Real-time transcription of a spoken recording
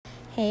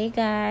Hey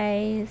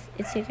guys,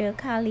 it's your girl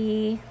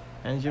Kali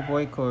And your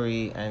boy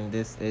Corey, and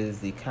this is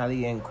the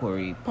Kali and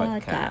Corey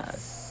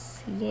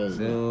podcast. Yay.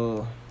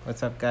 So,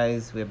 what's up,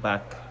 guys? We're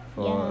back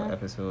for Yeah.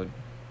 episode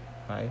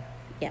 5.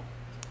 Yeah.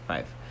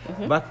 5.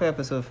 Mhm. Back for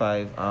episode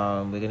 5.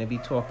 We're gonna be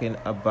talking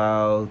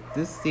about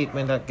this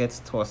statement that gets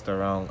tossed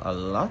around a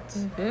lot.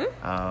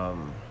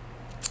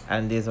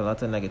 And there's a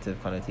lot of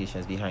negative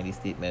connotations behind this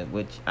statement,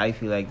 which I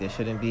feel like there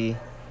shouldn't be.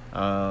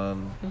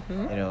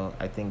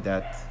 I think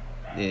that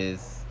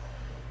there's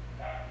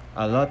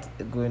a lot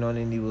going on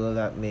in the world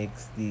that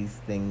makes these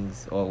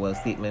things,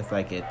 statements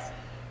like it,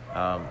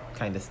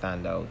 kind of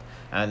stand out.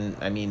 And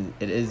I mean,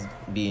 it is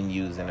being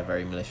used in a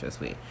very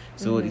malicious way.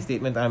 So the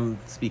statement I'm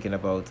speaking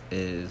about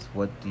is,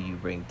 what do you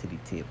bring to the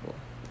table?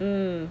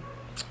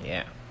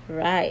 Yeah.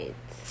 Right.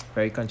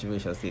 Very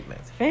controversial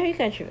statement. Very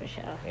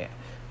controversial. Yeah.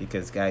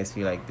 Because guys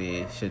feel like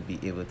they should be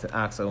able to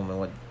ask a woman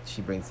what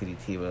she brings to the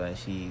table and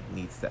she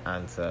needs to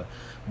answer.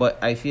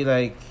 But I feel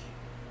like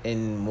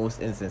in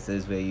most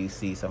instances where you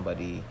see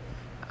somebody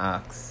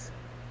ask,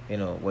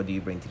 what do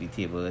you bring to the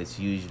table, it's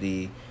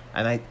usually,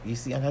 and I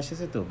should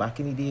say though, back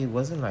in the day it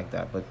wasn't like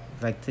that, but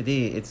like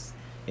today it's,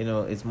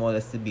 it's more or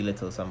less to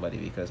belittle somebody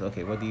because,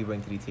 okay, what do you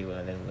bring to the table?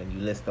 And then when you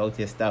list out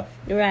your stuff,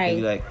 Right.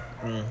 you're like,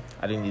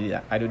 I don't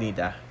need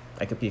that,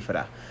 I could pay for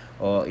that,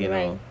 or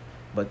Right.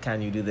 but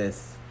can you do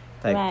this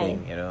type Right.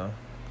 thing,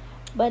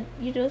 But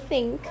you don't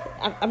think,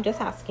 I'm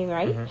just asking,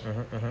 right?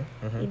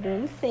 You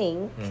don't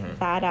think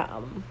that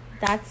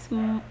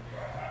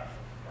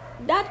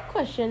that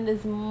question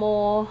is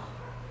more,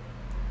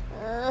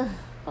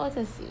 how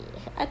to say?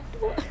 I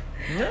don't.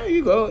 No,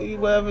 you go,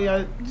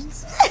 whatever.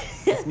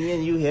 It's me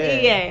and you here.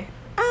 Yeah.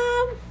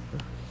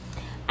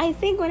 I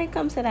think when it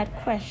comes to that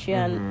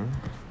question,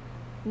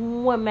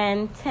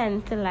 women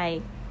tend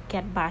to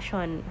get bashed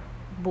on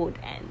both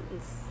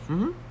ends.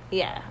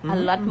 Yeah, a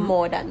lot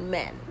more than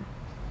men.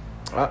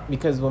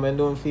 Because women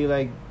don't feel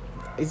like,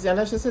 and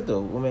that's just it though.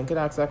 Women can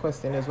ask that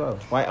question as well.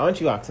 Why aren't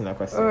you asking that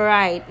question?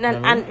 Right.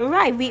 And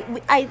right,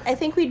 I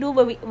think we do,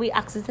 but we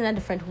ask it in a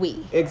different way.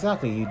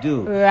 Exactly, you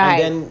do.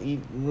 Right. And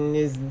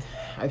then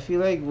I feel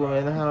like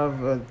women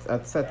have a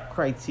set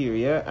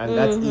criteria, and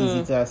that's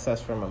easy to assess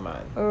from a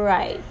man.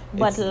 Right.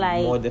 But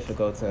It's more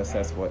difficult to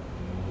assess what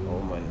a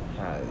woman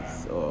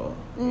has, or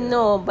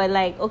no, but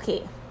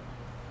okay.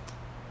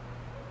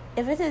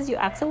 If it is you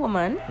ask a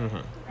woman,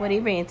 what do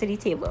you bring to the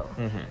table?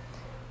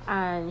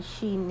 And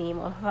she named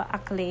all of her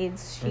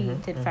accolades. She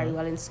did very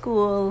well in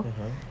school.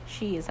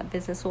 She is a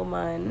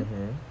businesswoman,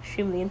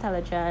 extremely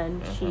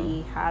intelligent.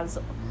 She has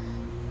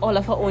all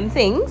of her own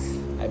things.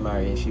 I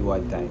marry and she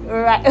one time.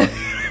 Right. Like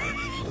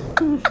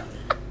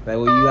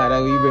what you had,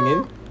 that what you bring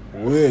in?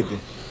 Wood.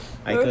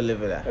 I could live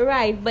with that.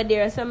 Right, but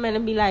there are some men who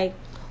be like,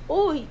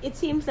 oh, it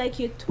seems like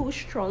you're too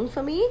strong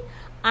for me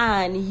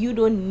and you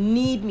don't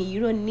need me. You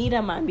don't need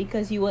a man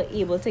because you were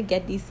able to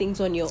get these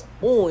things on your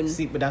own.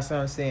 See, but that's what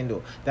I'm saying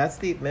though. That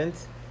statement,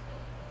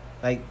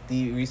 like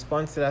the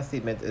response to that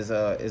statement is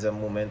a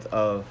moment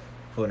of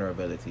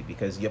vulnerability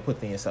because you're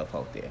putting yourself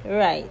out there.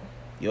 Right.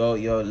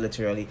 You're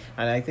literally,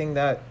 and I think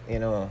that,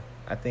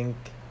 I think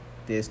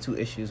there's two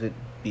issues with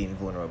being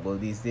vulnerable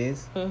these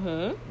days.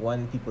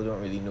 One, people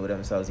don't really know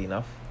themselves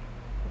enough.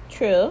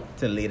 True.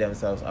 To lay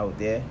themselves out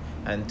there.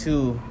 And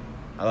two,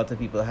 a lot of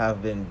people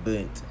have been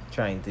burnt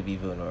trying to be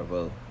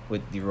vulnerable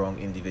with the wrong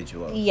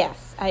individual.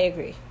 Yes, I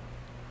agree.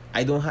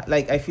 I don't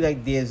I feel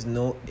like there's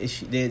no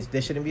issue.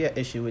 There shouldn't be an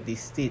issue with the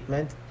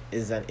statement.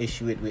 Is an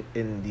issue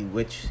in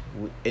which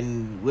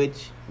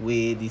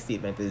way the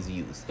statement is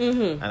used.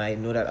 And I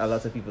know that a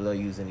lot of people are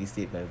using the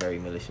statement very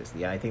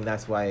maliciously. And I think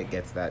that's why it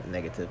gets that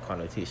negative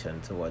connotation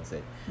towards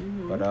it.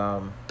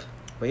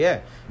 But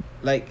yeah,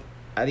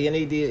 at the end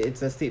of the day,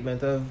 it's a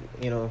statement of,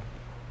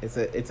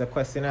 it's a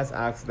question that's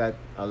asked that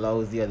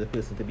allows the other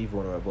person to be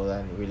vulnerable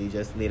and really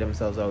just lay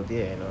themselves out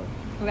there,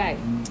 Right.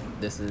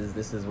 This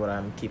is what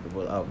I'm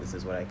capable of. This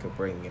is what I could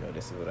bring,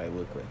 this is what I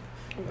work with.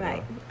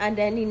 Right. And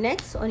then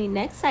on the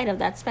next side of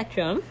that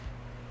spectrum,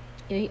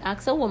 you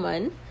ask a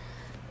woman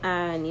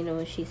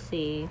and she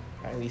say,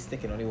 Are we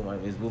sticking on the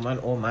woman? Is woman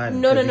or man?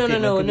 No.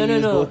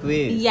 Both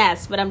ways.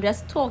 Yes, but I'm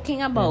just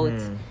talking about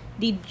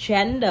the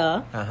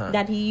gender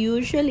that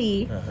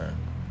usually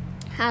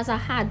has a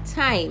hard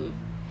time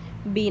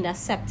being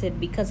accepted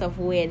because of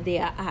where they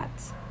are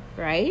at,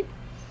 right?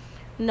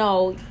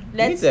 Now,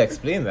 You need to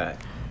explain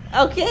that.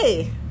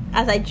 Okay,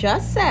 as I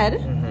just said,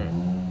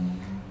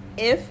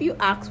 if you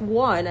ask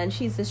one and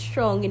she's a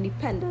strong,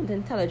 independent,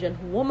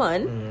 intelligent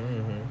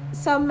woman,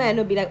 some men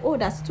will be like, oh,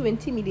 that's too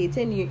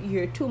intimidating,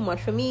 you're too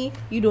much for me,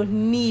 you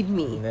don't need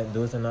me.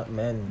 Those are not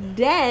men.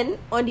 Then,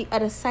 on the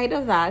other side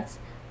of that,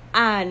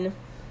 and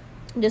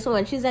this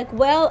woman, she's like,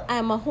 well,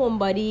 I'm a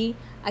homebody,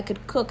 I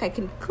could cook, I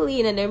can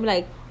clean, and they're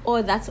like,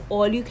 oh, that's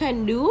all you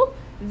can do?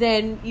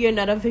 Then you're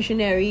not a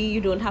visionary,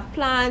 you don't have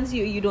plans,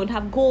 you don't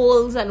have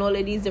goals and all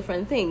of these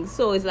different things.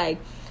 So it's like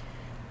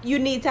you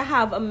need to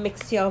have a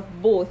mixture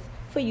of both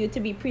for you to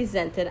be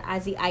presented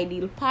as the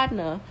ideal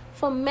partner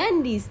for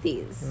men these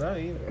days.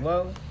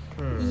 Well,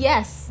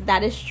 Yes,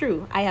 that is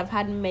true. I have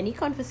had many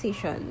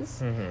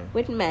conversations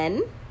with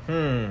men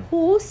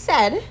who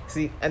said,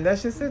 See, and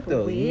that's just it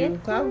though.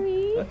 Wait for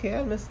me. Okay,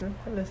 I'm listening.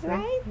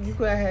 Right. You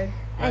go ahead.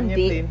 and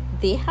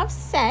they have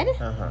said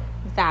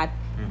that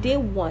Mm-hmm. they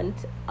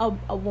want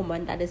a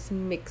woman that is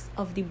mix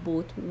of the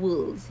both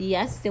worlds.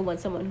 Yes, they want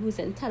someone who's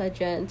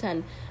intelligent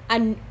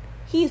and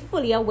he's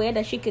fully aware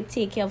that she could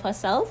take care of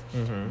herself,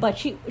 but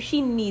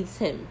she needs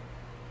him.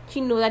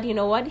 She know that, you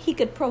know what, he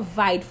could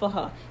provide for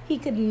her, he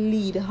could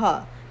lead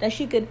her, that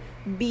she could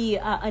be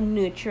a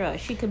nurturer,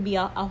 she could be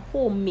a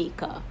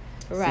homemaker,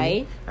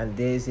 right? See? And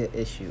there's your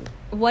issue.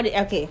 What is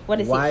the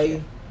issue?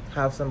 Why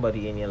have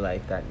somebody in your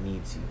life that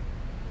needs you?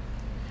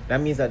 That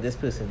means that this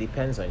person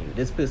depends on you.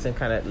 This person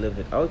cannot live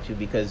without you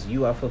because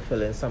you are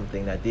fulfilling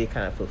something that they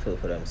cannot fulfill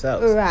for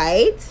themselves.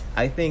 Right.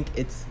 I think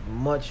it's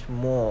much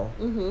more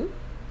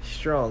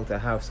strong to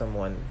have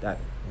someone that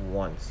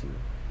wants you.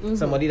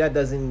 Somebody that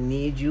doesn't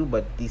need you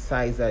but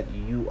decides that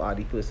you are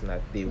the person that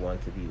they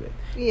want to be with.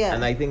 Yeah.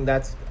 And I think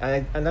that's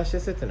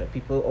just it, you know.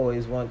 People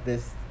always want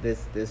this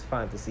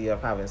fantasy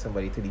of having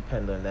somebody to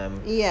depend on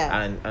them.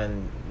 Yeah.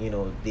 And you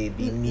know, they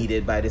be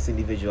needed by this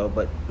individual,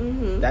 but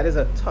that is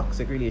a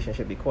toxic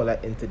relationship. They call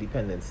that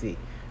interdependency.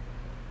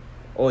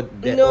 Or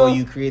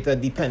you create a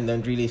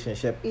dependent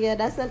relationship. Yeah,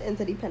 that's not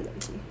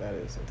interdependency. That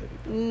is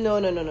interdependent. No.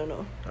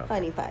 Okay.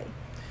 Honey pie.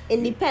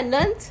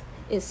 Independent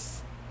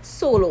is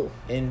solo.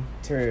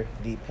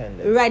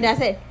 Interdependent. Right,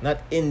 that's it.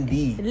 Not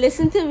indie.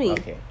 Listen to me.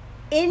 Okay.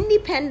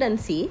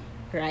 Independency,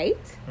 right,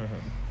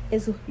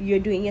 is you're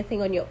doing your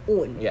thing on your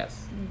own.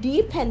 Yes.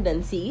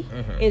 Dependency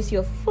is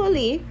you're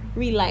fully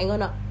relying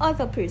on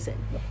another person.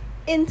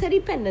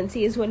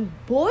 Interdependency is when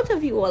both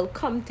of you all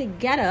come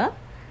together,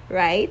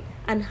 right,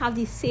 and have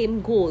the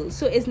same goal.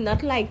 So it's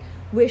not like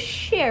we're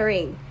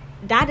sharing.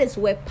 That is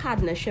where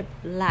partnership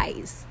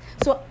lies.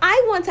 So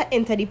I want an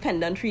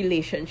interdependent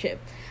relationship.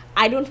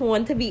 I don't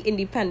want to be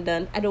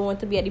independent. I don't want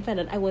to be a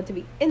dependent. I want to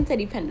be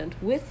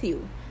interdependent with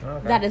you.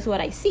 Okay. That is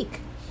what I seek.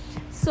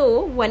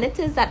 So when it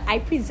is that I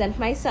present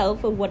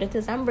myself with what it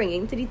is I'm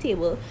bringing to the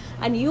table,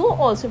 and you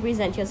also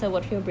present yourself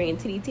what you're bringing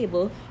to the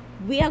table,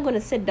 we are going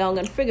to sit down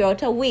and figure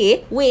out a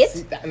way.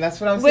 See, and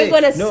that's what I'm saying.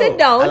 We're going to sit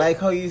down. I like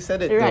how you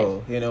said it, Right.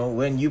 though. You know,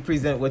 when you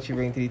present what you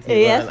bring to the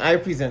table, Yes. and I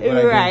present what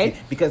I bring Right. to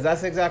the, because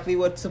that's exactly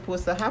what's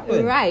supposed to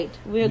happen. Right.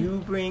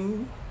 You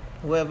bring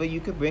whoever you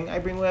could bring, I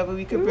bring whoever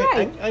we could Right.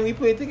 bring, and we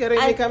put it together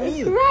and make a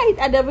meal. Right.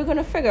 And then we're going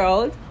to figure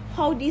out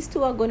how these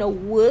two are going to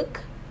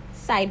work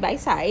side by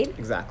side.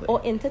 Exactly. Or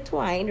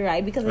intertwined,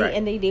 right? Because at the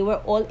end of the day, we're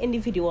all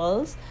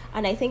individuals.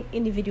 And I think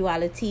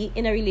individuality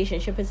in a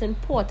relationship is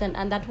important.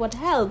 And that's what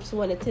helps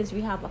when it is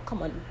we have a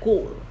common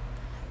goal,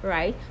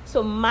 right?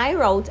 So my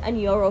route and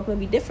your route may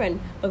be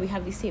different, but we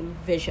have the same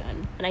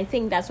vision. And I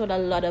think that's what a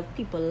lot of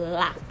people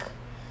lack.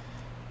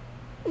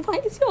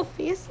 Why is your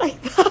face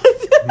like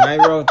that? My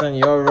route and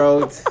your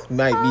route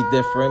might be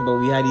different, but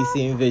we had the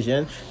same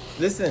vision.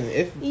 Listen,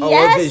 if our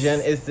Yes.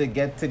 vision is to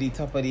get to the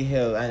top of the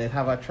hill and it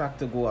have a track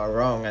to go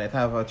around and it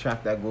have a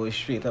track that goes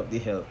straight up the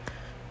hill,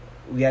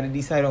 we had to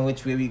decide on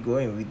which way we're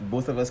going.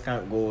 Both of us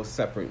can't go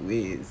separate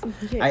ways.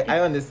 I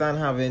understand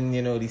having,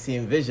 you know, the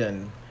same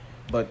vision,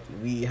 but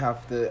we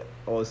have to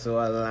also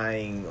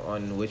align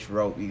on which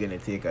route we're going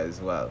to take as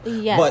well.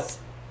 Yes. But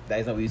that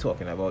is not what we're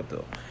talking about,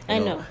 though. I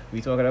know.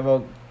 We're talking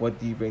about what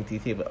do you bring to the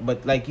table.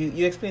 But like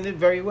you explained it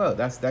very well.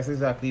 That's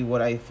exactly what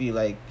I feel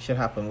like should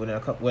happen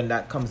when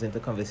that comes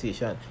into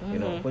conversation. You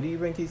know, what do you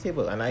bring to the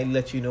table? And I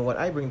let you know what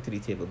I bring to the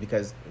table,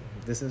 because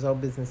this is how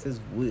businesses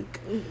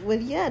work. Well,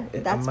 yeah,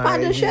 that's A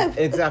marriage is- partnership.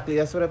 Exactly,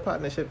 that's what a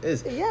partnership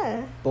is.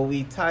 Yeah. But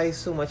we tie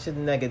so much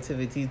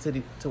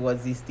negativity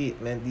towards the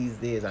statement these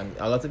days, and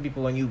a lot of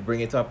people, when you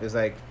bring it up, is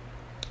like,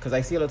 because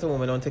I see a lot of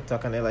women on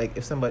TikTok and they're like,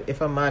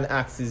 if a man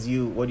asks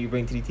you what do you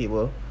bring to the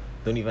table,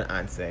 don't even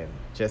answer him.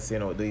 Just, you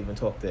know, don't even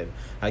talk to him.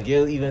 A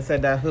girl even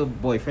said that her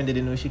boyfriend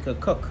didn't know she could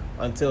cook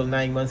until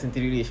 9 months into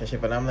the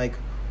relationship, and I'm like,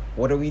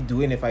 what are we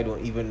doing if I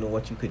don't even know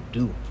what you could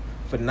do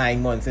for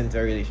 9 months into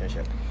a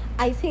relationship?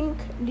 I think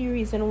the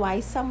reason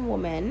why some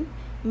women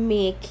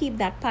may keep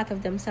that part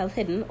of themselves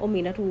hidden or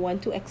may not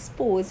want to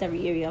expose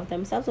every area of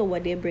themselves or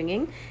what they're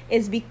bringing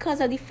is because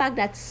of the fact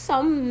that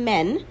some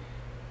men,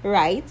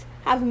 right,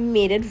 have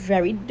made it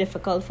very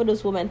difficult for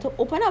those women to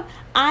open up.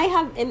 I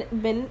have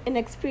been in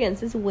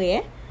experiences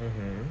where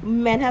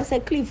men have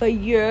said, Cleaver,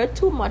 you're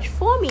too much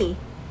for me.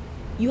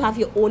 You have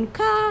your own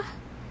car,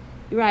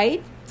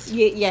 right?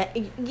 Yeah.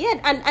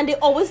 And they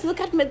always look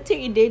at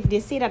material. They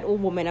say that, oh,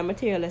 women are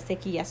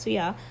materialistic. Yes, we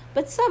are.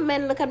 But some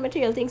men look at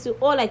material things too.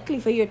 Oh, like,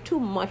 Cleaver, you're too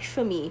much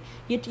for me.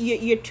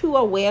 You're too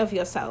aware of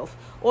yourself.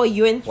 Or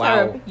you're in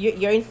therapy. Wow.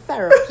 You're in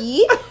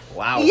therapy.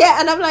 Wow. Yeah,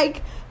 and I'm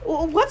like,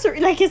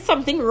 is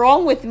something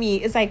wrong with me?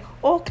 It's like,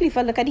 oh,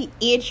 Clifford, look at the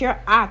age you're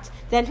at.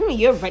 Then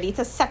you're ready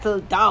to settle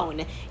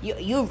down.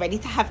 You're ready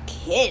to have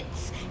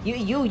kids.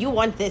 You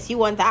want this, you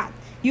want that.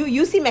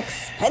 You seem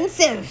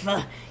expensive.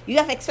 You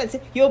have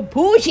expensive. You're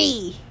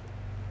bougie.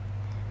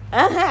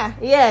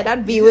 Yeah,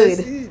 that B word.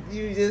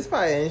 You just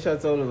firing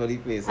shots all over the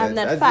place. I'm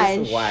not That's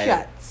firing just wild.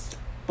 shots.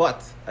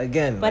 But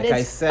again, But like I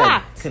it's said,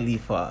 fact.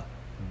 Khalifa,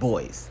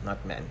 boys,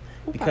 not men.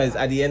 Because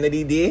at the end of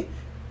the day,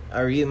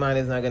 a real man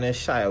is not going to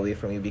shy away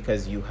from you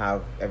because you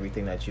have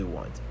everything that you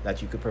want,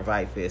 that you could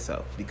provide for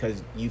yourself,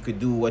 because you could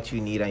do what you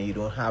need and you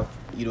don't have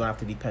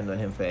to depend on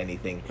him for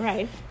anything.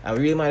 Right. A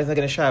real man is not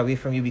going to shy away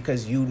from you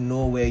because you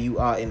know where you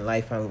are in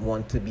life and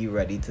want to be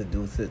ready to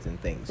do certain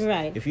things.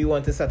 Right. If you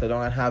want to settle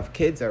down and have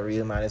kids, a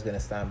real man is going to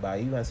stand by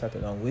you and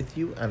settle down with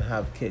you and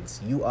have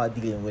kids. You are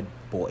dealing with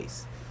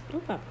boys. Oh,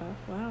 Papa.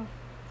 Wow.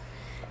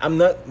 I'm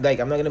not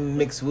going to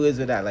mix words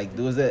with that. Like,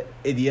 those are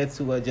idiots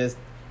who are just,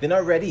 they're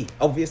not ready.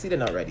 Obviously, they're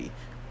not ready.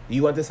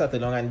 You want to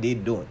settle down and they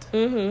don't.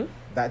 Mm-hmm.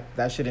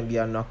 That shouldn't be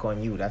a knock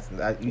on you. You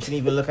shouldn't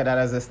even look at that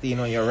as a stain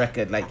on your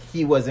record. Like,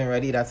 he wasn't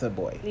ready. That's a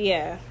boy.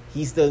 Yeah.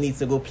 He still needs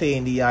to go play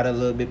in the yard a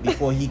little bit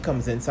before he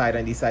comes inside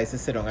and decides to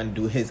sit down and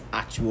do his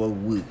actual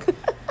work.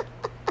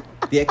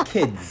 They're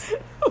kids.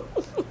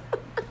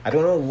 I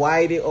don't know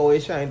why they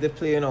always trying to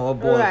play in our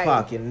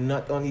ballpark. You're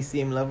not on the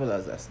same level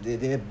as us.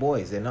 They're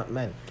boys. They're not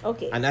men.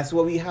 Okay. And that's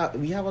what we have.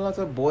 We have a lot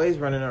of boys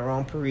running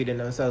around parading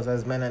themselves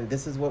as men, and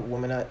this is what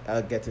women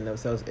are getting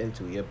themselves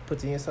into. You're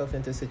putting yourself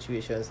into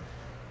situations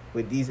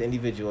with these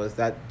individuals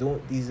that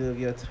don't deserve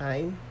your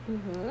time,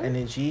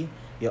 energy,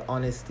 your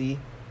honesty,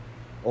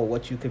 or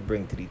what you could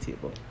bring to the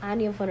table.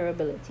 And your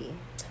vulnerability.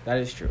 That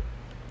is true.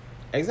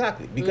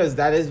 Exactly, because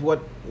that is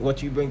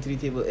what you bring to the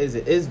table is.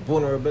 It is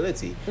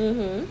vulnerability.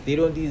 They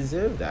don't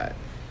deserve that.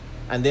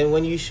 And then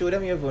when you show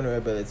them your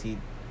vulnerability,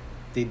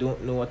 they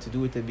don't know what to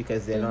do with it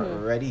because they're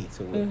not ready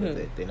to work with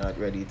it. They're not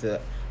ready to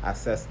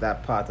assess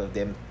that part of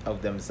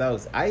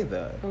themselves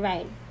either.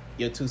 Right.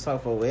 You're too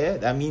self-aware.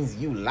 That means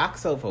you lack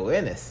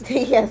self-awareness.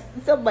 Yes,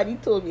 somebody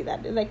told me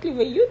that. They're like,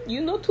 Clive,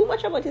 you know too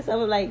much about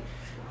yourself. I'm like,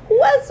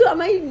 who else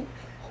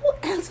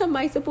am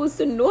I supposed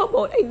to know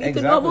about? I need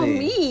to know about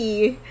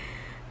me.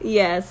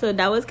 Yeah, so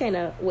that was kind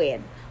of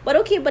weird. But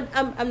okay, but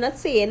I'm not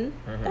saying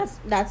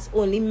that's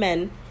only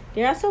men.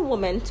 There are some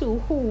women too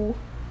who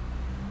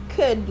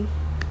could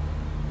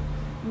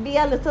be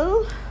a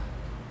little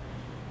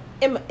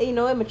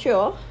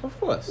immature. Of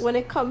course. When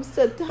it comes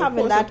to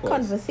having that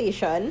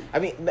conversation. I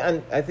mean,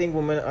 and I think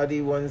women are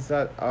the ones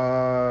that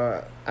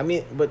are... I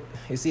mean, but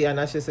you see,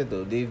 Anasha said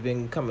though, they've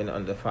been coming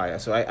under fire.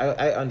 So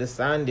I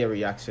understand their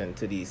reaction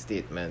to the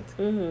statement.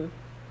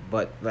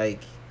 But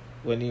like...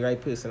 when the right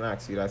person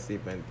asks you that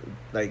statement,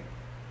 like...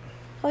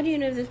 How do you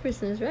know if this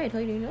person is right? How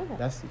do you know that?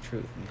 That's the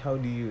truth. How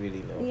do you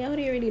really know? Yeah, how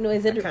do you really know?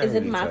 Is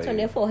it marked on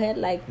their forehead?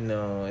 Like...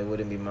 No, it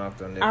wouldn't be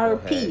marked on their RP,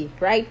 forehead.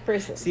 right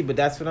person. See, but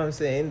that's what I'm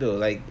saying though.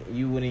 Like,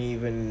 you wouldn't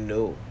even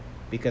know.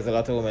 Because a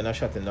lot of women are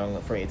shutting down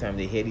for any time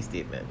they hear the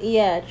statement.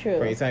 Yeah, true.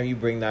 For any time you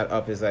bring that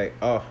up, it's like,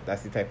 oh,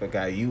 that's the type of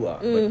guy you are.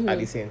 But at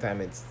the same time,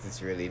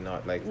 it's really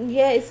not like...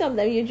 Yeah, it's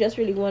something you just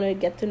really want to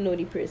get to know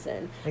the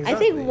person. Exactly. I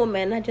think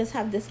women just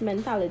have this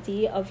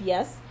mentality of,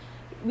 yes,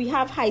 we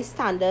have high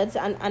standards,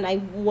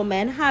 and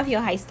women have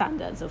your high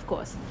standards, of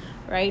course,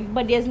 right?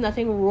 But there's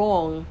nothing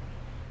wrong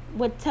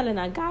with telling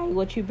a guy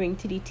what you bring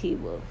to the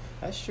table.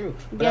 That's true.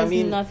 But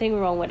there's nothing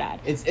wrong with that.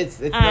 It's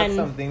not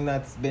something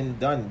that's been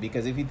done,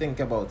 because if you think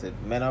about it,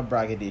 men are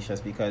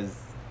braggadocious because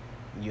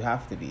you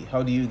have to be.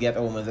 How do you get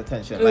a woman's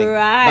attention? Like,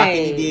 back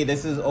in the day,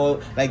 this is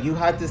all like you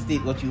had to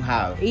state what you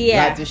have. You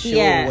had to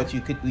show what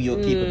you're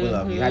capable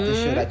of. You had to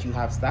show that you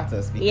have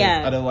status,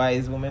 because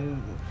otherwise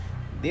women,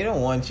 they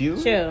don't want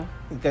you. True.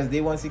 Because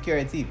they want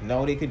security.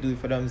 Now they could do it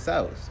for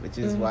themselves, which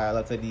is why a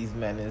lot of these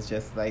men is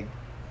just like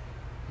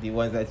the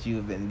ones that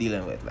you've been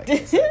dealing with, like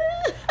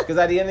because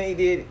at the end of the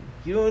day,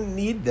 you don't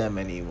need them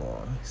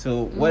anymore.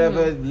 So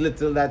whatever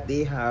little that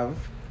they have,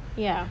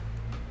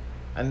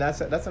 and that's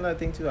another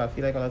thing too. I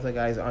feel like a lot of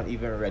guys aren't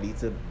even ready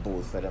to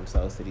bolster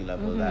themselves to the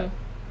level that,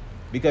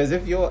 because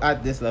if you're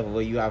at this level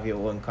where you have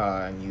your own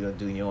car and you're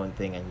doing your own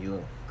thing and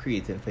you're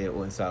creating for your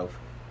own self,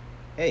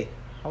 hey,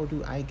 how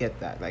do I get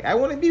that? Like, I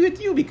want to be with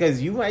you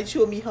because you might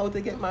show me how to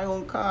get my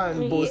own car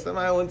and bolster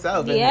my own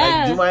self and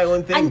like do my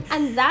own thing.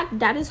 And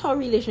that is how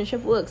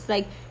relationship works.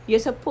 Like, you're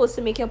supposed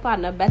to make your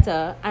partner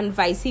better and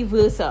vice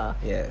versa.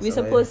 Yeah, we're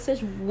supposed to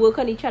work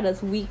on each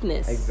other's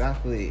weakness.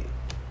 Exactly.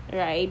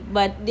 Right,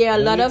 but there are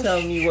a lot of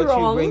tell me what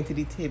you bring to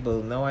the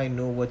table. Now I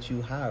know what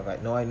you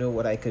have. Now I know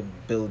what I could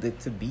build it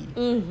to be.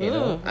 You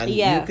know, and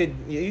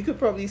you could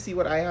probably see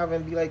what I have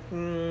and be like,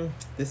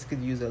 this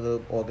could use a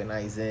little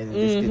organizing.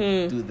 This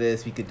could do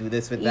this. We could do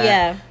this with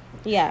that.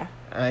 Yeah.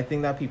 And I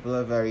think that people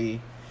are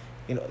very,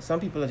 some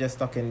people are just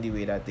stuck in the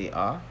way that they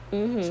are,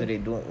 so they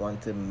don't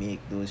want to make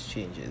those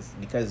changes,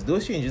 because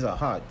those changes are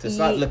hard to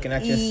start looking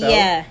at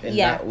yourself in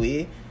that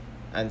way.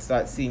 And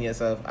start seeing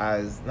yourself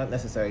as not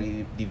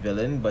necessarily the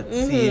villain, but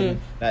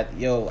seeing that,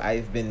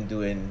 I've been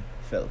doing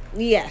filth.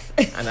 Yes.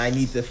 And I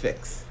need to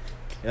fix.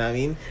 You know what I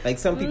mean? Like,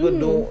 some people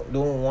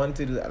don't want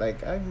to do that.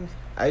 Like,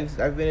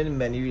 I've been in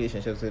many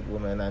relationships with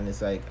women, and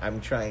it's like I'm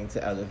trying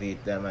to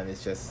elevate them, and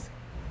it's just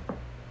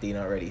they're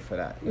not ready for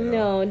that.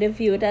 No, they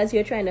view it as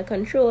you're trying to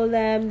control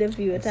them. They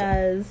view it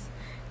as,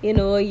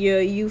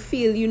 you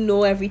feel you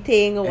know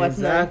everything or whatnot.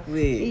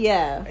 Exactly.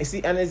 Yeah. I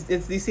see, and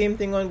it's the same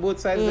thing on both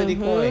sides of the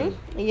coin.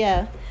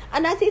 Yeah.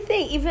 And that's the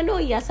thing, even though,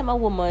 yes, I'm a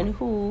woman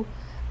who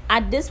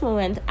at this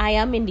moment, I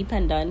am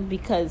independent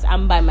because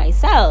I'm by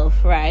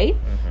myself, right?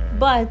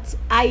 But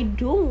I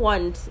do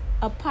want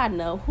a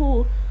partner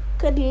who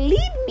could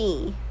lead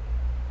me.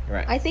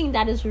 Right. I think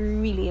that is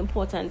really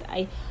important.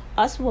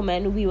 Us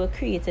women, we were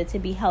created to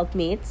be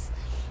helpmates,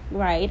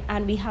 right?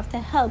 And we have to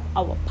help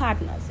our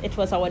partners. It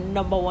was our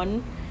number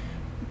one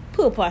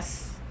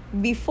purpose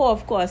before,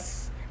 of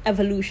course,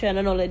 evolution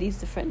and all of these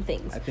different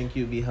things. I think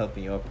you'll be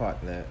helping your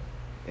partner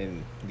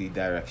in the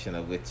direction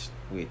of which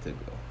way to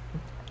go.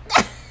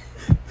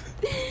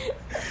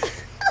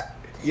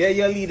 Yeah,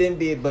 you're leading,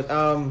 babe, but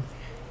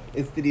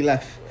it's to the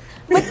left.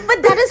 But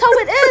that is how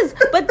it is.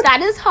 But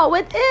that is how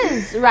it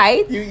is,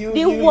 right?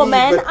 The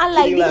women are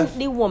like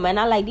the women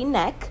are like the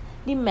neck.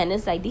 The men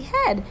is like the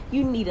head.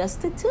 You need us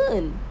to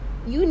turn.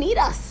 You need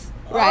us,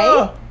 right?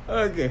 Oh,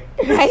 okay.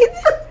 Right?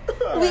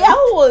 We are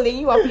holding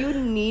you up. You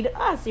need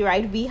us,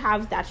 right? We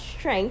have that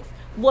strength.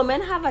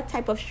 Women have a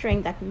type of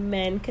strength that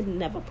men could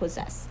never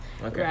possess,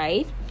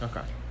 right?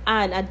 Okay.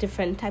 And a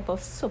different type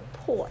of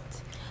support.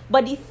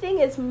 But the thing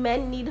is,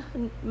 men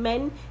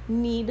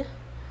need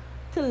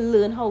to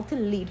learn how to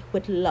lead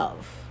with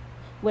love,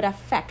 with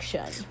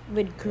affection,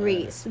 with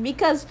grace.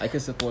 Because I can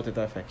support with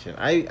affection.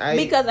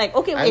 because like,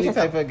 okay, I'm wait the a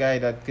type second. of guy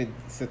that could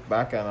sit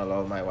back and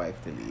allow my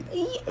wife to lead.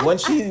 Yeah,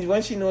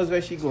 When she knows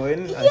where she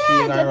going and Yeah,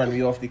 she's gonna run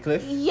me off the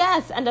cliff.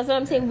 Yes, and that's what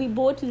I'm saying. We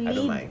both don't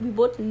lead. mind. We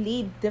both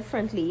lead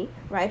differently,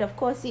 right? Of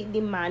course,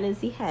 the man is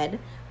the head,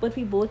 but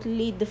we both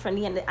lead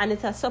differently, and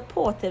it's a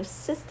supportive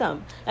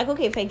system. Like,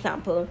 okay, for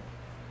example,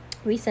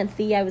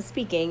 recently I was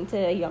speaking to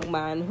a young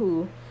man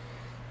who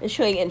is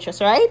showing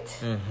interest,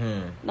 right?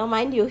 Now,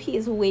 mind you, he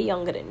is way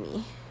younger than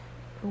me,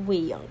 way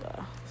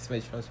younger.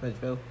 Smidge from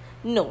Smidgeville.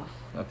 No,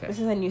 Okay. this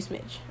is a new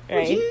Smidge,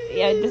 right? Gee.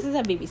 Yeah, this is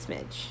a baby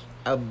Smidge.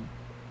 Um,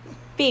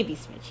 Baby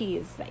Smidge. He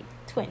is like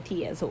 20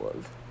 years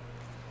old.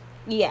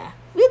 Yeah,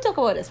 we'll talk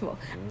about this more.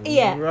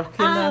 Yeah,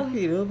 rocking that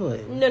little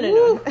boy.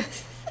 no.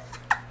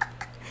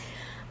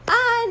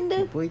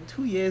 And Boy,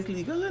 2 years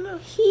legal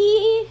enough.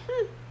 he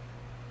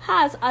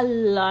has a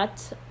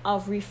lot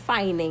of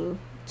refining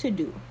to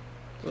do.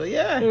 Well,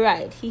 yeah.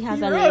 Right, he has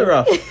He a real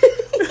rough.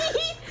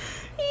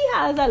 he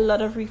has a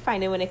lot of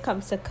refining when it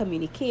comes to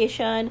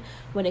communication,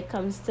 when it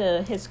comes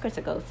to his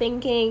critical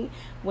thinking,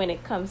 when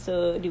it comes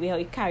to the way how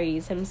he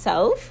carries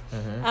himself.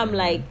 I'm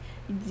like,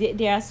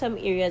 there are some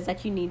areas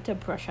that you need to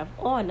brush up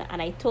on.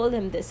 And I told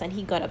him this, and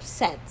he got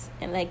upset,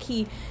 and like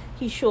he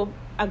showed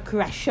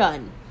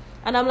aggression.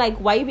 And I'm like,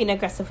 why are you being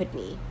aggressive with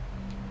me?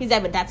 He's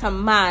like, but that's a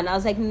man. I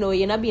was like, no,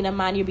 you're not being a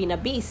man, you're being a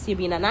beast, you're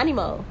being an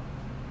animal.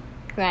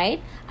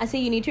 Right? I say,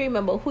 you need to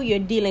remember who you're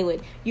dealing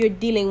with. You're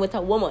dealing with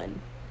a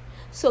woman.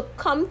 So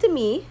come to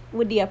me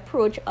with the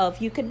approach of,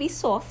 you could be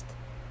soft,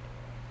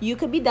 you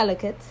could be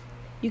delicate,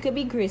 you could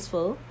be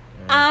graceful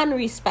and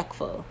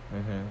respectful,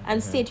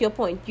 and state your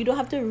point. You don't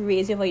have to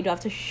raise your voice, you don't have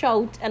to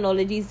shout and all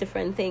of these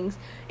different things.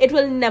 It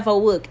will never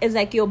work. It's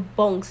like you're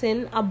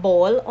bouncing a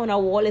ball on a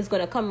wall. It's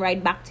going to come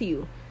right back to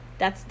you.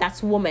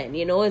 That's woman,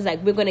 you know. It's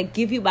like, we're going to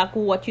give you back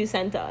what you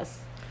sent to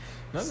us.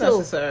 Not So,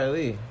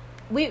 necessarily.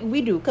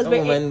 we do, because Some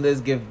we're women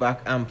just give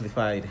back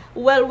amplified.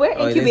 we're Or they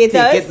just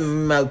incubators. take it,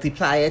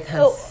 multiply it,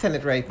 and Oh. send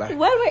it right back.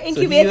 Well, we're So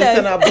he will incubators.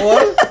 send a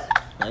ball,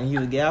 and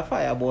he'll get a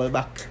fireball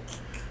back.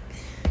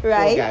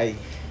 Right? Poor guy.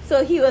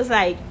 So he was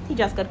like, he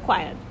just got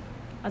quiet.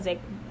 I was like,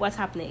 what's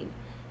happening?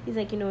 He's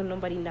like,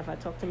 nobody never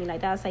talked to me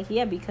like that. I was like,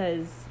 yeah,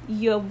 because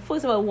you're,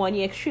 first of all,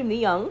 you're extremely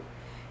young.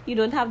 You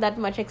don't have that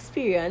much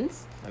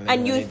experience. And then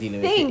And when you you're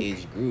dealing think, with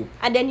the age group.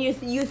 and then you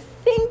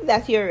think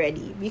that you're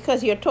ready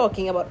because you're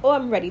talking about, oh,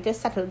 I'm ready to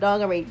settle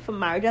down, I'm ready for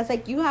marriage. I was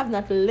like, you have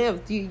not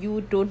lived.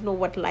 You don't know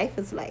what life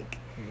is like.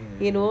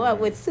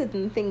 With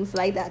certain things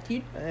like that.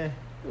 You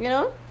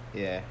know?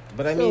 Yeah.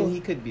 But I So- mean, he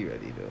could be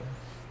ready, though.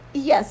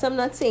 Yes, I'm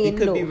not saying He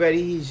could no. be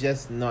ready, he's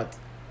just not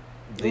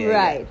there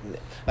Right. yet.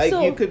 Like,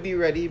 So- you could be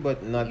ready,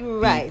 but not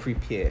Right. be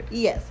prepared.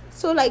 Yes.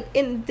 So like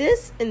in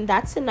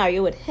that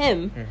scenario with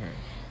him,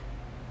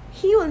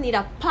 he will need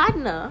a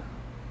partner,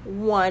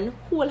 one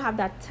who will have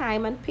that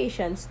time and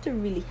patience to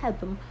really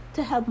help him,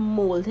 to help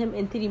mold him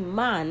into the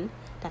man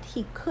that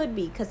he could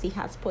be, because he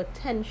has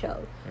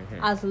potential,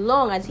 as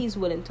long as he's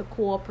willing to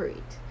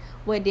cooperate.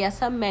 Where there are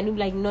some men who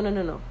like, no,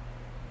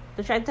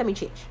 they're trying to tell me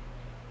change.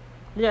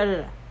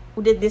 No.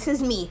 This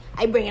is me.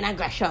 I bring in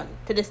aggression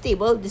to this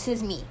table. This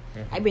is me.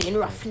 I bring in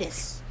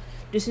roughness.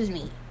 This is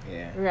me.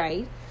 Yeah.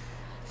 Right?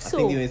 I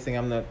think the only thing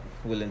I'm not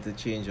willing to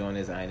change on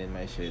is ironing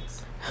my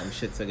shirts.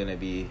 Shirts are gonna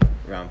be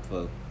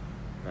rampful. Know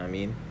what I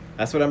mean,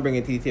 that's what I'm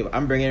bringing to the table.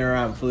 I'm bringing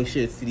rampful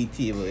shirts to the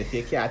table. If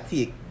you can't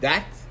take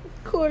that,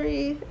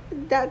 Corey,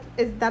 that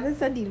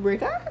is a deal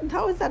breaker.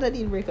 How is that a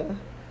deal breaker?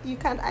 You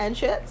can't iron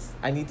shirts.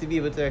 I need to be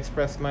able to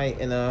express my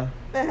inner,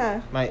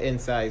 my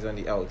insides on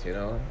the out.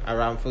 A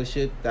rampful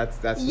shirt. That's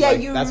Yeah,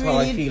 like, that's how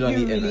I feel on the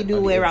you really inner, do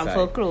on the wear inside.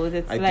 rampful clothes.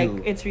 It's I like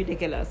do. it's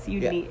ridiculous. You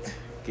Yeah. need.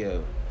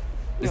 Girl,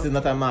 this No. is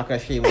not a mark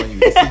of shame on you.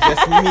 This is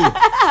just me. You know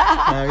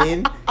what I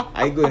mean,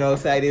 I going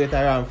outside with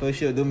a rampful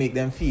shirt to make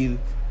them feel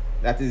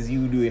that is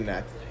you doing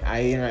that.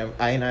 I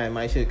iron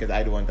my shirt because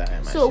I don't want to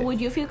iron my So shirt.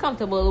 would you feel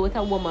comfortable with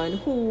a woman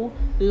who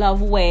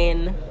love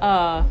wearing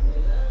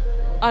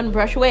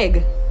unbrushed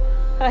wig?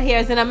 Her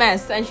hair's in a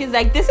mess, and she's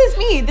like, "This is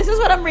me. This is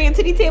what I'm bringing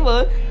to the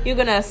table. You're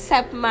gonna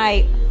accept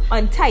my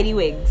untidy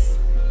wigs."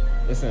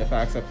 Listen, if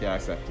I accept you, I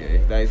accept you.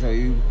 If that is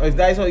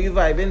how you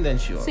vibing, then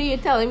sure. So you're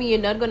telling me you're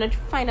not gonna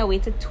find a way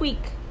to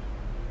tweak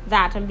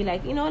that and be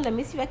like, let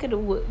me see if I could,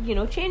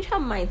 change her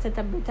mindset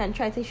a bit and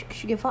try to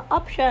give her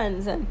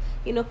options and,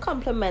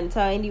 compliment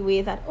her in the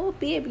way that, oh,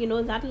 babe,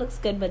 that looks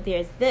good, but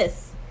there's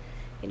this,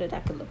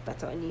 that could look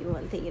better on you.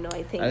 And thing,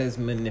 I think that is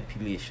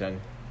manipulation,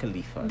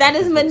 Khalifa. That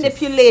is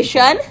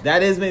manipulation.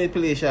 That is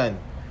manipulation.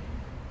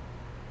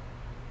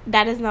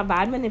 That is not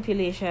bad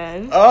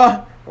manipulation.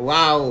 Oh,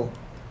 wow.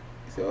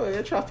 So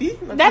you're trappy?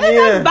 That is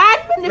not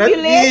bad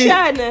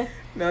manipulation.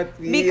 Not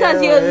me.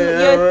 Because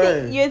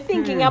you're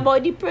thinking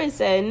about the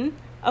person.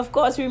 Of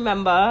course,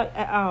 remember,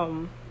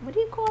 what do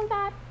you call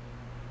that?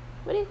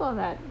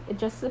 It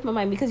just slipped my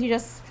mind because you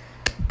just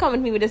come at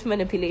me with this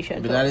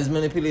manipulation. But that is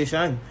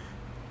manipulation.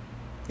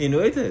 You know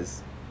it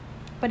is.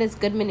 But it's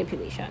good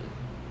manipulation,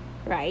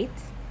 right?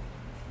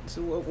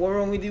 So what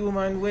wrong with the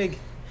woman wig?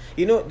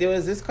 There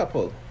was this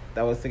couple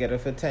that was together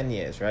for 10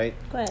 years, right?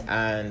 Go ahead.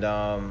 And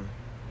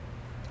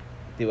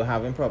they were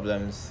having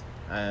problems,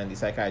 and the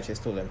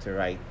psychiatrist told them to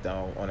write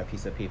down on a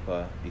piece of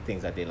paper the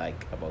things that they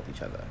like about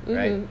each other,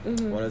 right?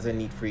 Mm-hmm. One was a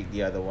neat freak,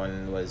 the other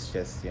one was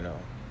just,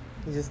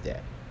 he's just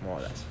there, more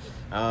or less.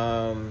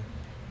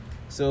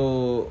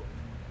 So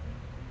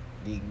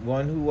the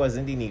one who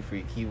wasn't the neat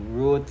freak, he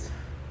wrote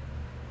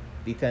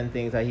the 10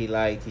 things that he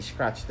liked, he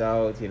scratched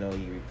out, he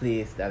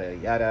replaced, yada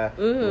yada.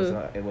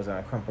 Mm-hmm. It was on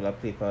a crumpled up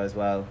paper as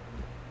well,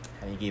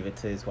 and he gave it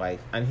to his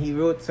wife, and he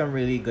wrote some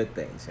really good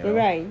things,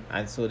 right?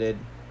 And so did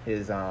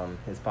his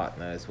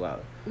partner as well.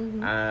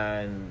 Mm-hmm.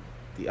 And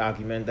the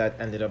argument that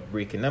ended up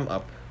breaking them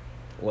up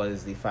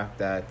was the fact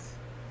that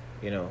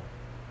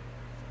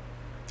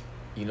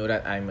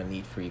that I'm a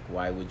neat freak.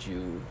 Why would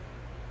you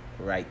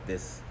write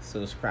this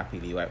so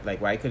scrappily?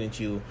 Why couldn't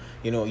you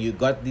you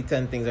got the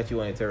 10 things that you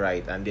wanted to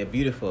write and they're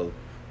beautiful,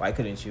 why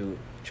couldn't you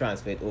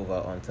transfer it over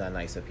onto a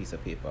nicer piece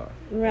of paper,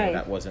 right?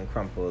 That wasn't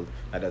crumpled,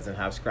 that doesn't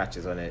have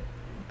scratches on it,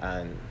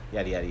 and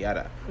yada yada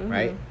yada. Mm-hmm.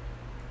 Right?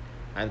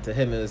 And to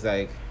him it was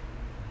like,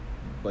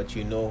 but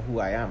you know who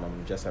I am.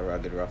 I'm just a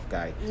rugged, rough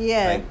guy.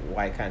 Yeah. Like,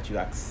 why can't you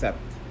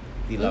accept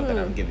the love that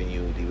I'm giving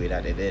you the way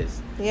that it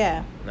is?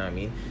 Yeah. You know what I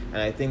mean?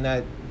 And I think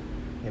that,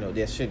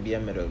 there should be a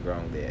middle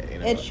ground there.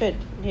 There should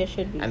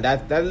be. And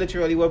that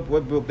literally what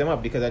broke them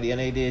up, because at the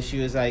end of the day, she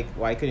was like,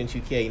 why couldn't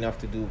you care enough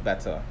to do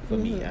better for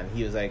me? And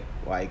he was like,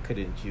 why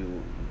couldn't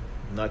you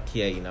not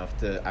care enough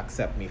to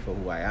accept me for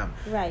who I am?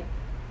 Right.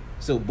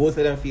 So both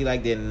of them feel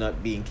like they're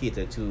not being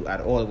catered to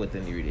at all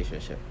within the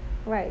relationship.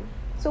 Right.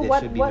 So There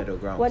should be middle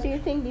ground. What do you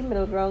think the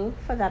middle ground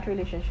for that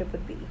relationship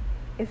would be?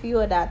 If you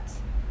were that...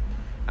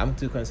 I'm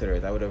too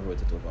considerate. I would have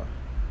wrote it over.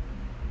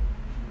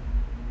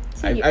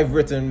 So I've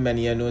written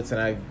many a notes,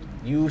 and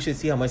you should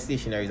see how much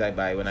stationeries I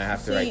buy when I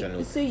have to write a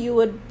note. So you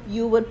would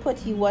put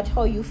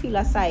how you feel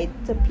aside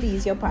to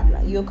please your partner.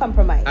 You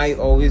compromise. I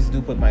always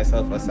do put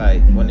myself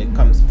aside when it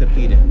comes to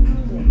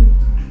pleading.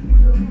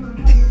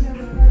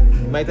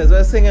 You might as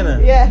well sing,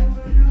 innit? Yeah.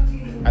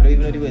 I don't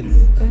even know the words.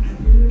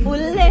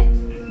 Ule.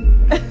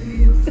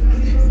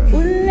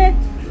 Ule.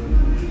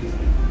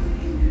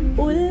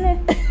 Ule.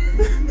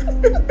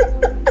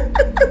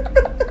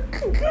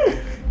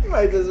 You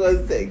might as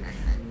well sing.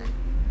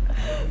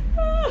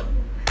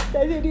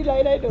 That's the only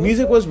line I know.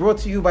 Music was brought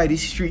to you by the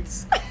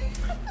streets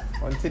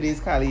on today's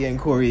Kali and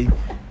Corey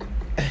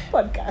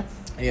podcast.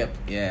 Yep,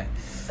 yeah.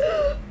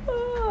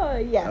 Oh,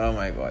 yeah. Oh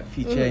my God,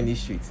 feature in the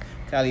streets.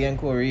 Kali and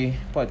Corey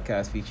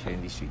podcast feature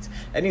in the streets.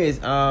 Anyways,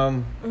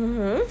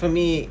 for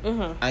me,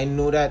 I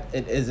know that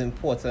it is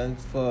important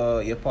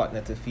for your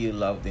partner to feel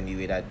loved in the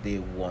way that they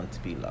want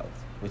to be loved,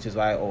 which is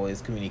why I always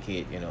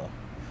communicate.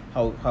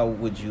 How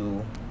would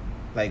you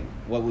like?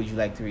 What would you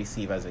like to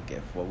receive as a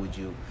gift? What would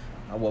you?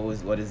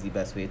 What is the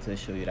best way to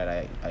show you that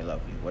I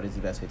love you? What is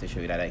the best way to show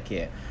you that I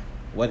care?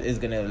 What is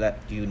gonna let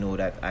you know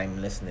that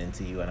I'm listening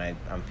to you and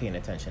I'm paying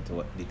attention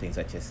to the things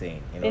that you're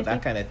saying?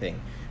 That kind of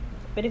thing.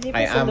 But if the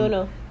person don't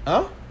know,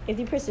 huh? If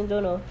the person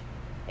don't know,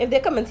 if they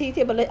come to the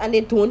table and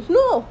they don't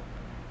know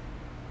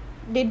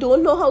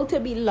how to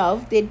be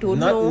loved, they don't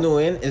know. Not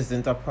knowing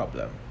isn't a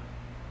problem.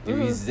 The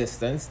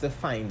resistance to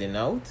finding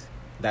out,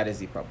 that is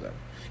the problem.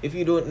 If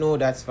you don't know,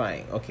 that's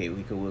fine. Okay,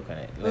 we could work on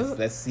it.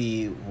 Let's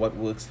see what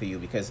works for you,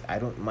 because I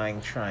don't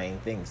mind trying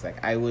things.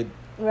 Like, I would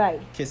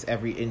kiss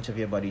every inch of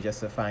your body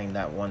just to find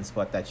that one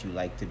spot that you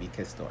like to be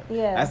kissed on.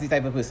 Yeah. That's the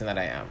type of person that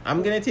I am.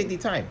 I'm gonna take the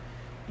time.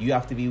 You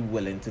have to be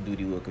willing to do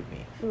the work with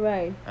me.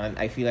 Right. And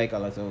I feel like a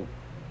lot of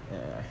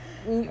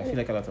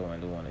women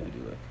don't want to do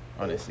the work.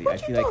 Honestly, What I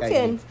feel you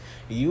like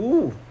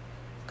you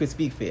could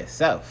speak for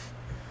yourself.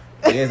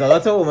 There's a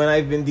lot of women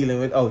I've been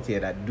dealing with out here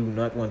that do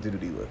not want to do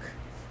the work.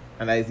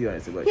 And that is the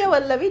honest about Yeah,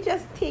 well, let me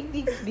just take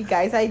the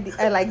guys I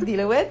like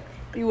dealing with,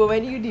 the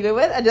women you dealing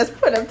with, and just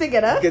put them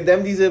together. Because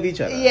them deserve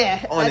each other.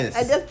 Yeah. Honest.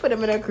 I just put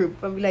them in a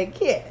group and be like,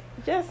 here,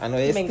 Just I know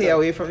you stay mingle.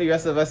 away from the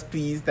rest of us,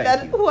 please. Thank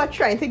That you. who are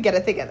trying to get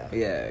it together.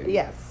 Yeah.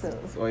 Yes.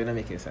 So, Or you're not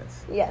making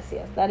sense. yes,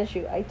 that is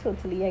true. I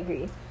totally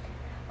agree.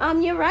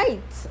 You're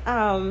right.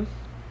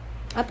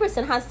 A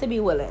person has to be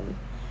willing.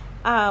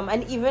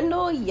 And even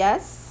though,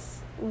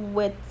 yes,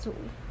 with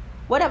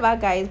whatever a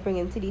guy is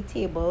bringing to the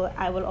table,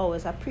 I will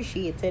always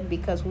appreciate it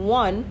because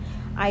one,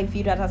 I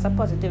view that as a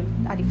positive,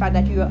 at the fact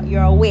that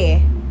you're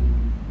aware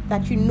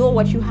that you know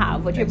what you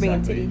have, what you're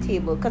bringing to the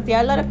table. Because there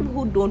are a lot of people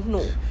who don't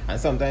know. And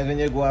sometimes when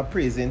you go up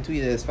praising to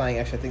you, there's finding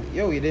extra thing.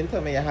 Yo, you didn't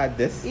tell me you had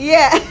this.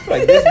 Yeah.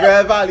 Like this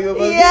very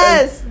valuable.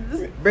 Yes.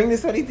 Bring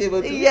this on the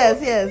table too.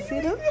 Yes.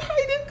 You know. You're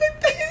hiding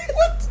good things.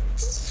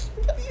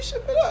 What? You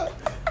should be up.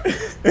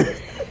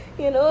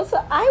 You know, so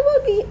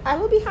I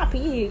will be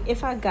happy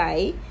if a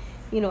guy,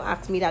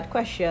 asks me that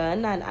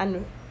question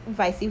and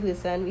vice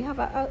versa, and we have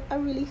a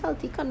really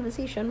healthy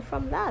conversation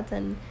from that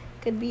and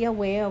could be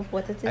aware of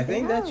what it is. I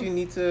think that you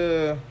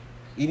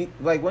need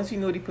like once you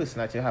know the person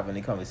that you're having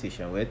a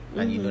conversation with,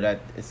 and you know that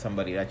it's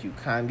somebody that you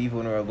can be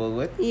vulnerable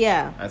with,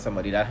 yeah, and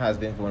somebody that has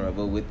been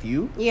vulnerable with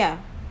you, yeah,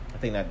 I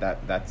think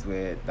that's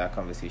where that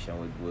conversation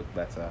would work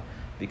better,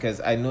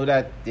 because I know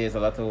that there's a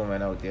lot of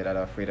women out there that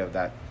are afraid of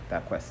that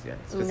question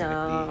specifically.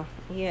 No,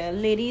 yeah,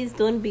 ladies,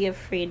 don't be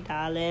afraid,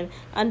 darling,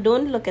 and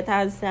don't look at it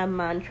as a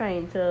man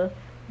trying to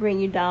bring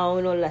you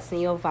down or lessen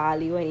your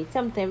value. And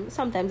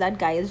sometimes that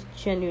guy is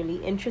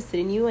genuinely interested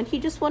in you, and he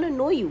just want to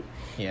know you.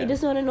 Yeah. He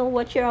just want to know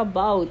what you're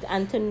about,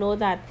 and to know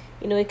that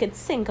it could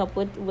sync up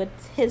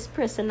with his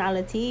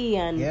personality,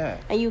 and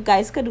you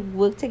guys could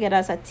work together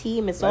as a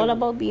team. It's all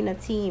about being a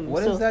team.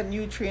 What is that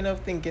new train of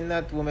thinking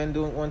that women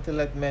don't want to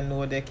let men know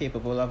what they're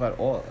capable of at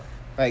all?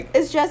 Like,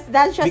 that's just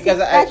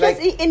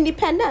the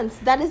independence.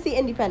 That is the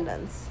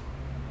independence.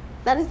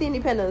 That is the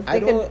independence. I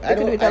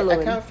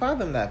can't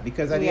fathom that,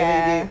 because at the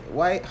end of the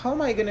day, how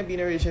am I gonna be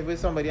in a relationship with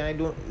somebody and I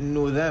don't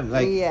know them?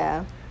 Like,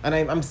 and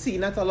I'm seeing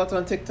that a lot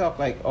on TikTok.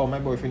 Like, oh, my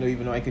boyfriend don't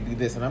even know I could do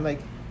this, and I'm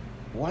like,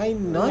 why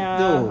not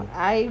though?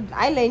 I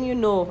let you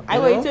know. I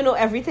want you to know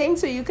everything,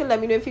 so you can let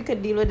me know if you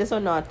could deal with this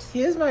or not.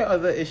 Here's my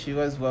other issue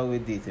as well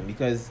with dating,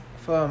 because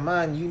for a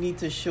man, you need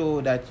to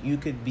show that you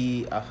could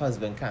be a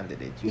husband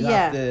candidate. You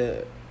have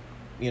to.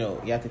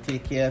 You have to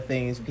take care of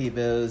things, pay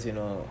bills, take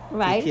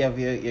care of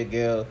your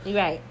girl.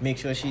 Right. Make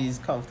sure she's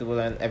comfortable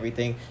and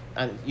everything.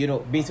 And,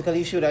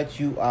 basically show that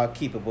you are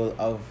capable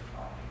of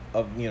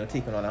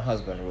taking on a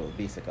husband role,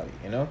 basically,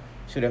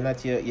 Show them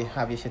that you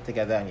have your shit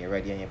together and you're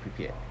ready and you're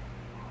prepared.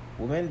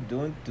 Women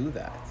don't do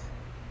that.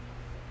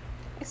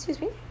 Excuse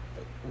me?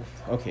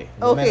 Okay.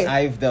 Women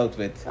I've dealt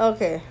with.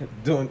 Okay.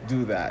 Don't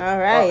do that. All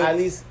right. Or at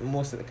least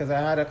most, because I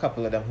had a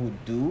couple of them who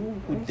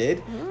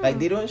did. Like,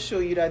 they don't show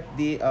you that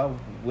they are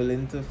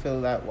willing to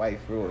fill that wife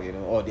role,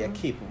 or they're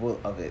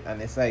capable of it.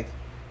 And it's like,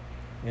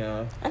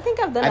 I think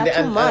I've done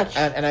that too much.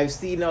 And I've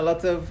seen a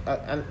lot of,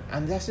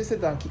 and that's just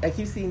it. I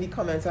keep seeing the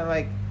comments and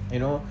like,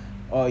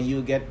 or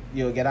you'll get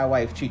a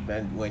wife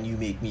treatment when you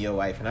make me your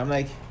wife. And I'm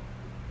like,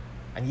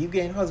 and you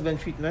getting husband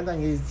treatment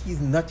and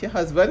he's not your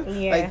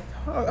husband? Yeah. Like,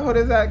 how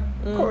does that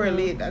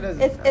correlate? That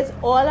doesn't. It's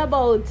all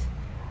about,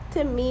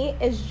 to me,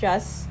 it's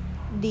just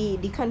the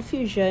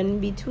confusion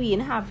between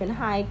having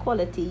high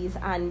qualities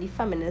and the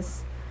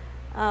feminist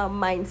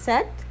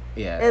mindset.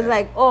 Yeah. It's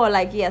like,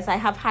 yes, I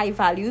have high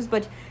values,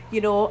 but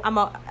I'm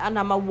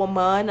a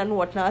woman and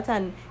whatnot,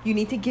 and you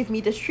need to give me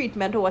this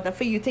treatment or whatnot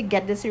for you to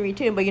get this in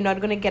return, but you're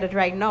not gonna get it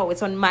right now.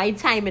 It's on my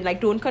time, and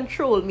like, don't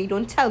control me,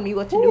 don't tell me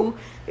what to do,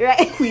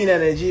 right? Queen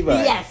energy,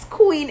 but yes,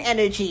 queen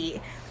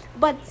energy.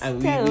 But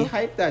and still, we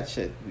hype that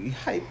shit. We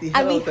hype the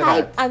hell out of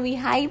that. And we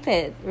hype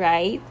it,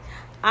 right?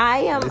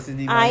 This is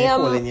the man you're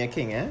calling your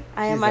king, eh?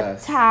 I am a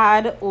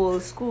tad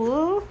old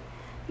school.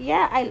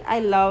 Yeah, I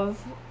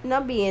love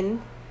not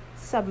being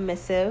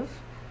submissive,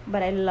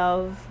 but I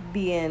love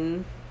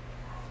being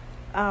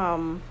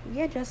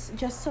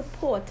just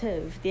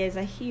supportive. There's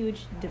a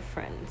huge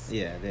difference.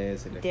 Yeah, there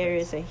is a difference. There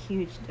is a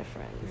huge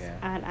difference. Yeah.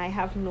 And I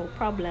have no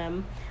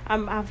problem. I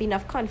have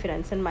enough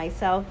confidence in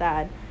myself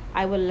that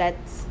I will let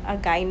a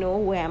guy know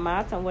where I'm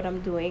at and what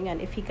I'm doing,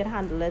 and if he could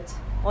handle it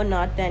or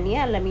not, then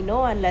let me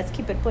know and let's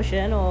keep it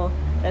pushing, or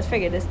let's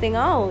figure this thing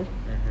out.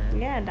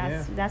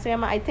 That's where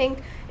I'm at. I think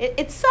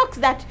it sucks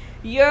that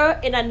you're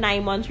in a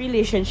 9-month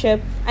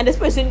relationship and this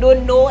person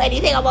don't know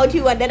anything about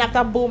you, and then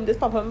after boom, this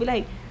pop up and be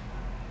like,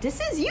 this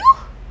is you?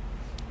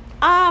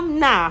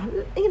 Nah.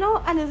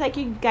 And it's like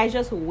you guys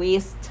just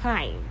waste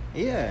time.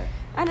 Yeah.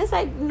 And it's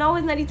like, no,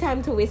 it's not the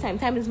time to waste time.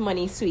 Time is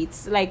money,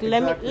 sweets. Like,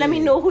 exactly. let me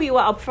know who you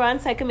are up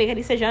front so I can make a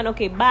decision.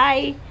 Okay,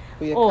 bye.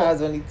 Put your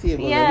cards on the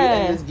table. Yeah.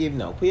 Let me just give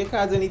now. Put your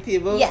cards on the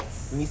table.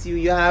 Yes. Let me see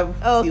what you have.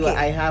 Okay. See what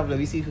I have. Let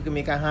me see if we can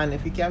make a hand.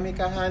 If we can't make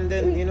a hand,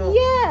 then,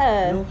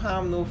 Yeah. no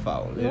harm, no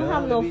foul. No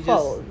harm, no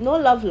foul. No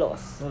love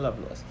lost. No love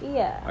lost.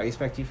 Yeah. I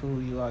respect you for who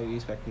you are. You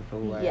respect me for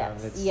who I am.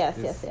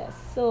 Yes.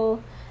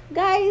 So,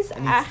 guys, I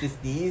need to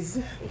sneeze.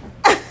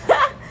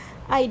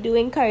 I do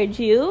encourage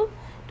you.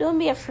 Don't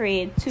be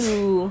afraid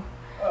to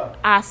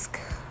ask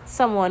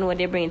someone what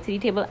they're bringing to the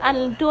table,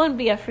 and don't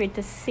be afraid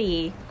to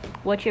say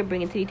what you're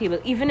bringing to the table,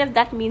 even if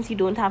that means you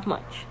don't have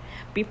much,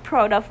 be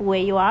proud of where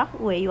you are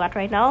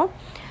right now.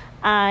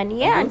 And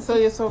yeah, and don't sell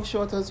yourself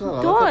short as well.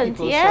 A lot of Don't,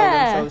 people yeah.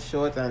 sell themselves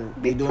short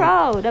and be they don't.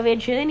 proud of your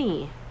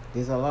journey.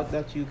 There's a lot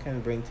that you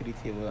can bring to the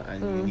table,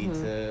 and you need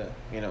to,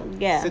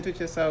 Yeah. sit with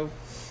yourself,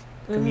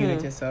 commune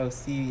with yourself,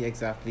 see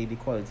exactly the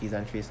qualities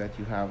and traits that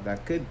you have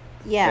that could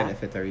Yeah.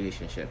 benefit a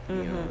relationship. It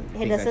things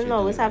that doesn't you're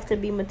always doing have to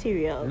be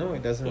material. No,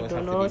 it doesn't It always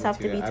don't have always to be have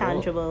to be material at all.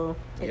 tangible.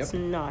 It's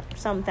Yep. not.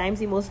 Sometimes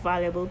the most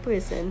valuable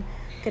person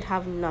could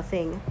have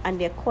nothing,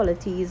 and their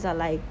qualities are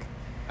like,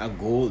 A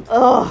gold.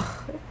 oh,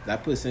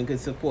 That person could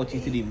support you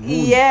to the moon.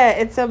 yeah,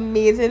 it's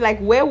amazing. Like,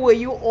 where were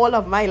you all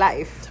of my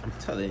life? I'm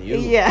telling you.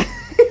 Yeah.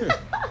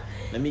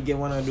 Let me get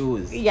one of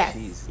those. Yes.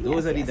 Jeez, Yes,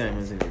 those are the yes,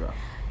 diamonds in the rough.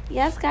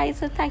 Yes, guys.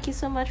 So thank you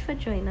so much for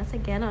joining us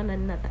again on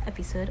another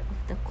episode of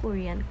the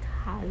Corey and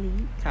Kali.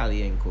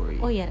 Kali and Corey.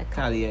 Oh yeah, the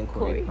Kali and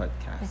Corey The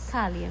podcast.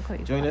 Kali and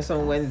Corey. Join us on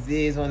podcast.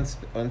 Wednesdays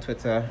on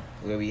Twitter,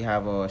 where we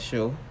have our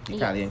show, the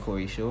Yes. Kali and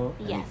Corey show,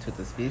 and Yes. the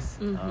Twitter space.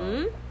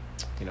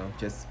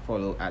 Just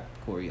follow at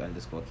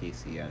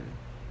Corey_KC, and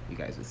you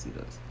guys will see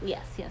those.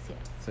 Yes.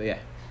 So yeah,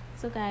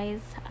 So guys,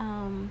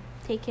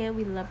 take care.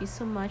 We love you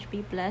so much.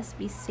 Be blessed.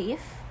 Be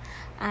safe.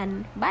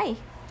 And bye.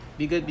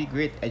 be good, be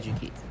great,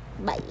 educate.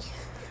 Bye.